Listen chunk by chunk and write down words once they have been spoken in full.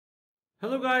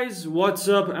Hello guys, what's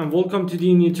up and welcome to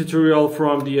the new tutorial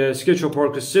from the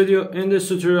SketchUpArchStudio. In this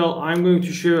tutorial, I'm going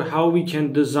to show how we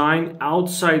can design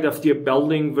outside of the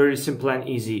building very simple and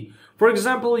easy. For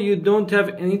example, you don't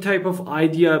have any type of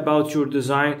idea about your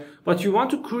design, but you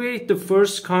want to create the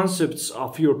first concepts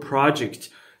of your project.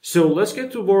 So let's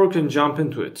get to work and jump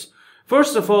into it.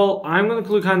 First of all, I'm going to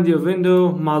click on the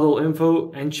window, model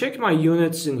info, and check my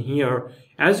units in here.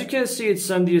 As you can see, it's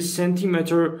on the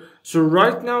centimeter. So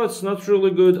right now it's not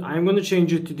really good. I'm going to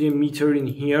change it to the meter in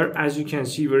here. As you can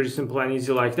see, very simple and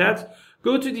easy like that.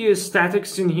 Go to the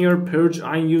statics in here, purge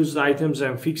unused items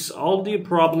and fix all the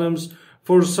problems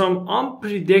for some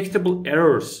unpredictable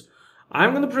errors.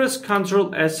 I'm going to press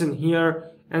Ctrl S in here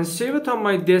and save it on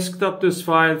my desktop, this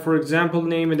file. For example,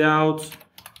 name it out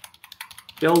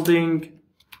building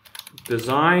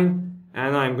design.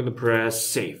 And I'm going to press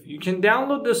save. You can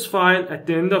download this file at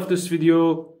the end of this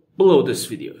video, below this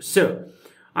video. So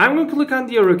I'm going to click on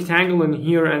the rectangle in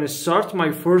here and start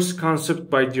my first concept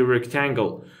by the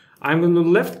rectangle. I'm going to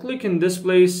left click in this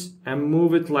place and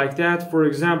move it like that. For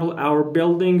example, our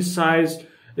building size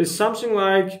is something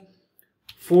like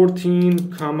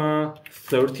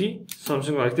 14,30,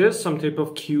 something like this, some type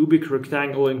of cubic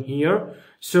rectangle in here.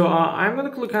 So I'm going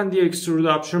to click on the extrude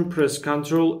option, press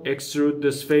Ctrl, extrude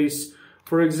this face.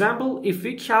 For example, if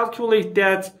we calculate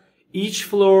that each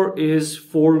floor is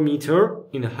 4 meters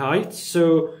in height.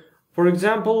 So for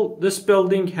example, this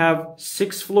building have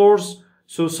 6 floors.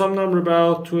 So some number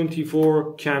about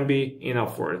 24 can be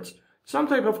enough for it. Some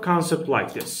type of concept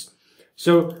like this.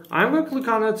 So I'm going to click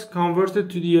on it, convert it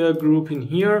to the group in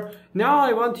here. Now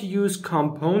I want to use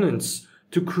components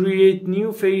to create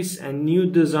new face and new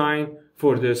design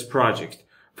for this project.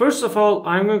 First of all,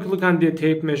 I'm going to click on the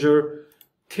tape measure.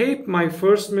 Tape my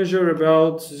first measure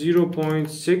about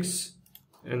 0.6,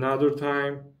 another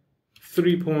time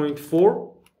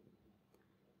 3.4,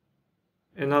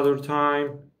 another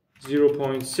time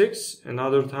 0.6,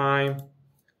 another time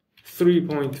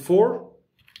 3.4,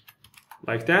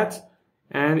 like that.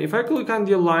 And if I click on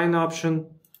the line option,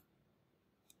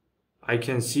 I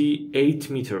can see 8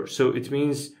 meters. So it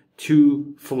means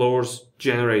 2 floors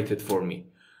generated for me.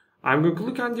 I'm going to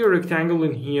click on the rectangle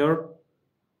in here.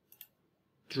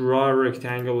 Draw a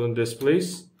rectangle in this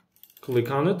place, click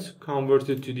on it, convert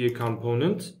it to the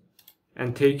component,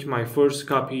 and take my first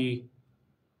copy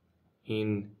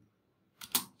in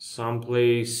some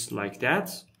place like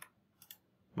that.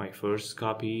 My first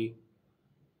copy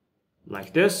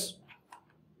like this.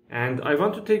 And I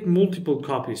want to take multiple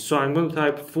copies. So I'm going to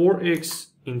type 4x,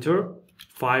 enter,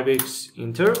 5x,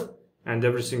 enter, and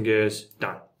everything is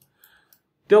done.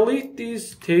 Delete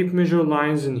these tape measure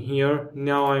lines in here.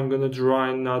 Now I'm going to draw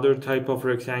another type of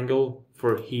rectangle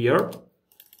for here.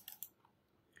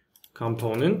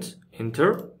 Component,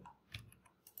 enter.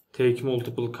 Take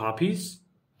multiple copies.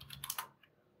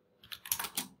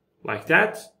 Like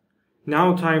that.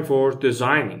 Now time for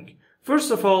designing.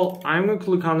 First of all, I'm going to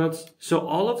click on it. So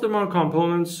all of them are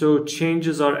components, so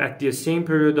changes are at the same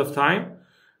period of time.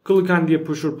 Click on the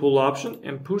push or pull option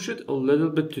and push it a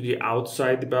little bit to the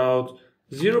outside, about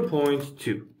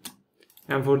 0.2.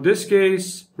 And for this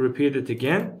case, repeat it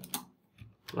again,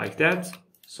 like that.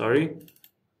 Sorry,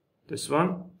 this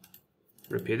one.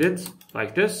 Repeat it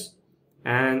like this,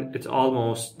 and it's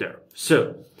almost there.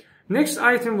 So, next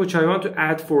item which I want to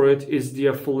add for it is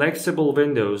the flexible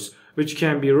windows, which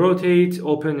can be rotate,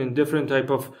 open in different type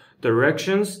of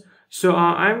directions. So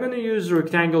I'm going to use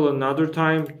rectangle another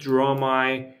time, draw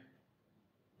my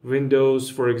windows.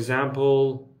 For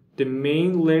example, the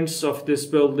main length of this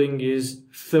building is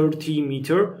 30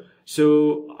 meters.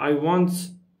 So I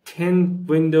want 10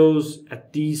 windows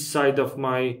at this side of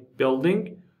my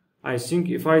building. I think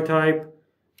if I type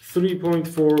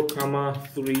 3.4,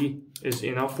 3 is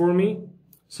enough for me.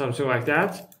 Something like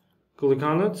that. Click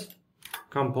on it.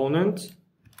 Component.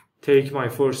 Take my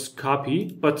first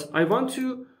copy. But I want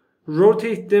to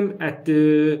rotate them at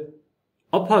the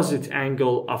opposite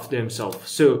angle of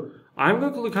themselves. So I'm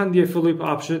going to click on the flip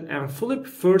option and flip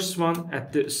first one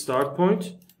at the start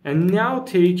point. And now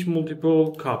take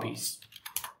multiple copies.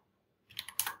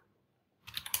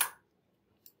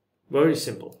 Very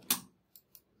simple.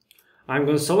 I'm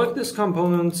going to select this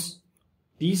component,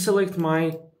 deselect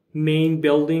my main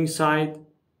building side,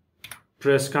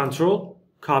 press Ctrl,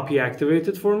 copy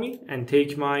activated for me, and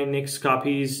take my next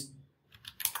copies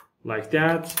like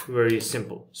that. Very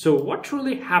simple. So what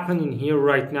really happened in here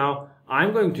right now,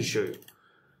 I'm going to show you.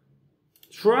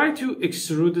 Try to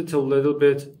extrude it a little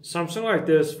bit, something like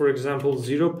this. For example,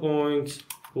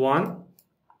 0.1,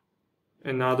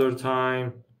 another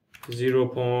time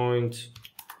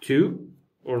 0.2,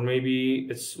 or maybe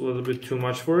it's a little bit too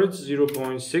much for it,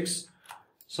 0.6,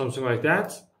 something like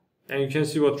that. And you can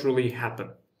see what really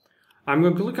happened. I'm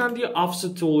going to click on the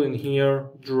offset tool in here,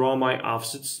 draw my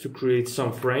offsets to create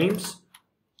some frames,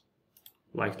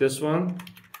 like this one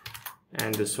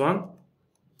and this one.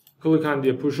 Click on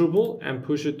the pushable and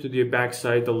push it to the back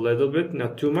side a little bit,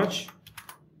 not too much.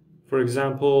 For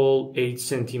example, 8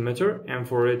 centimeter, and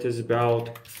for it is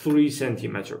about 3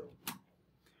 centimeter.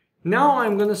 Now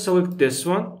I'm going to select this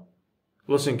one.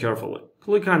 Listen carefully.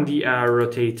 Click on the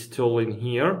rotate tool in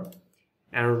here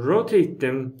and rotate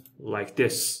them like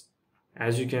this.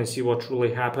 As you can see what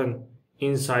really happened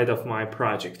inside of my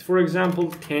project. For example,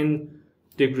 10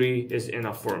 degree is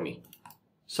enough for me.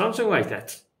 Something like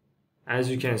that, as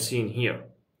you can see in here.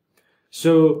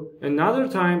 So another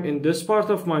time in this part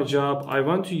of my job, I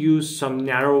want to use some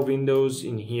narrow windows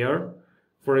in here.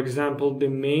 For example, the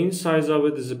main size of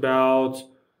it is about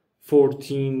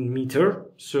 14 meter.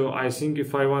 So I think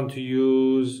if I want to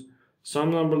use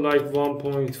some number like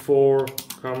 1.4,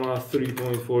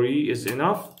 3.4e is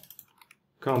enough.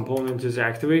 Component is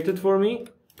activated for me.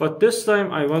 But this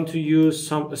time I want to use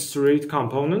some straight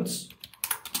components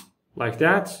like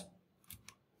that.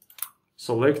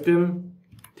 Select them,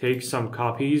 take some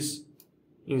copies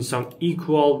in some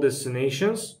equal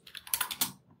destinations.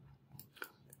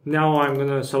 Now I'm going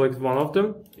to select one of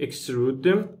them, extrude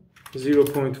them.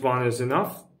 0.1 is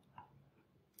enough.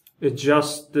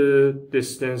 Adjust the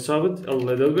distance of it a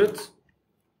little bit.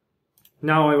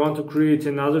 Now I want to create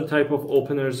another type of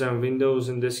openers and windows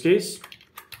in this case.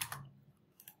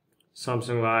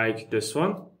 Something like this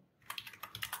one.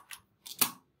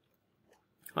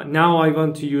 Now I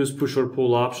want to use push or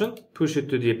pull option. Push it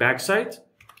to the back side.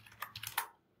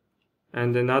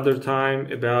 And another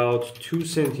time about 2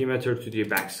 centimeter to the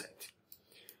back side.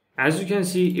 As you can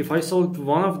see, if I select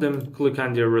one of them, click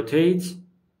on the rotate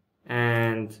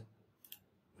and,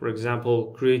 for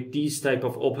example, create these type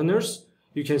of openers,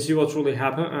 you can see what really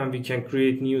happened and we can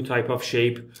create new type of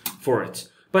shape for it.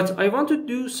 But I want to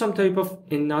do some type of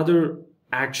another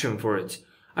action for it.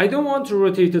 I don't want to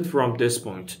rotate it from this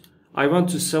point. I want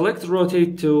to select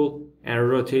rotate tool and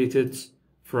rotate it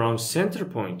from center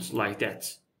point like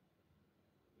that.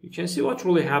 You can see what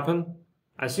really happened.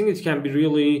 I think it can be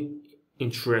really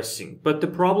interesting. But the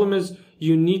problem is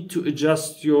you need to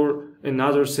adjust your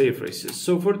another save races.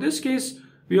 So for this case,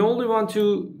 we only want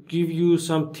to give you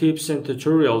some tips and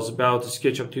tutorials about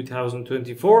SketchUp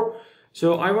 2024.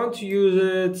 So I want to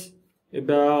use it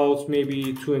about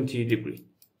maybe 20 degree.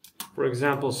 For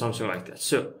example, something like that.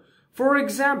 So for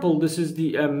example, this is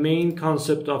the main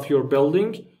concept of your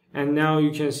building. And now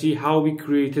you can see how we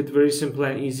created very simple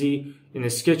and easy in a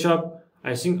SketchUp.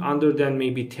 I think under than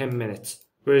maybe 10 minutes.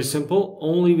 Very simple,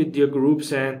 only with the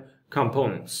groups and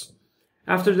components.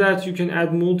 After that, you can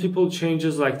add multiple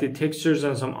changes like the textures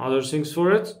and some other things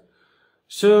for it.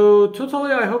 So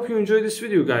totally, I hope you enjoyed this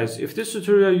video, guys. If this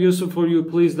tutorial is useful for you,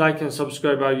 please like and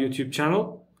subscribe our YouTube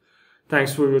channel.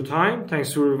 Thanks for your time.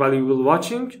 Thanks for your valuable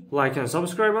watching. Like and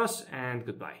subscribe us, and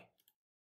goodbye.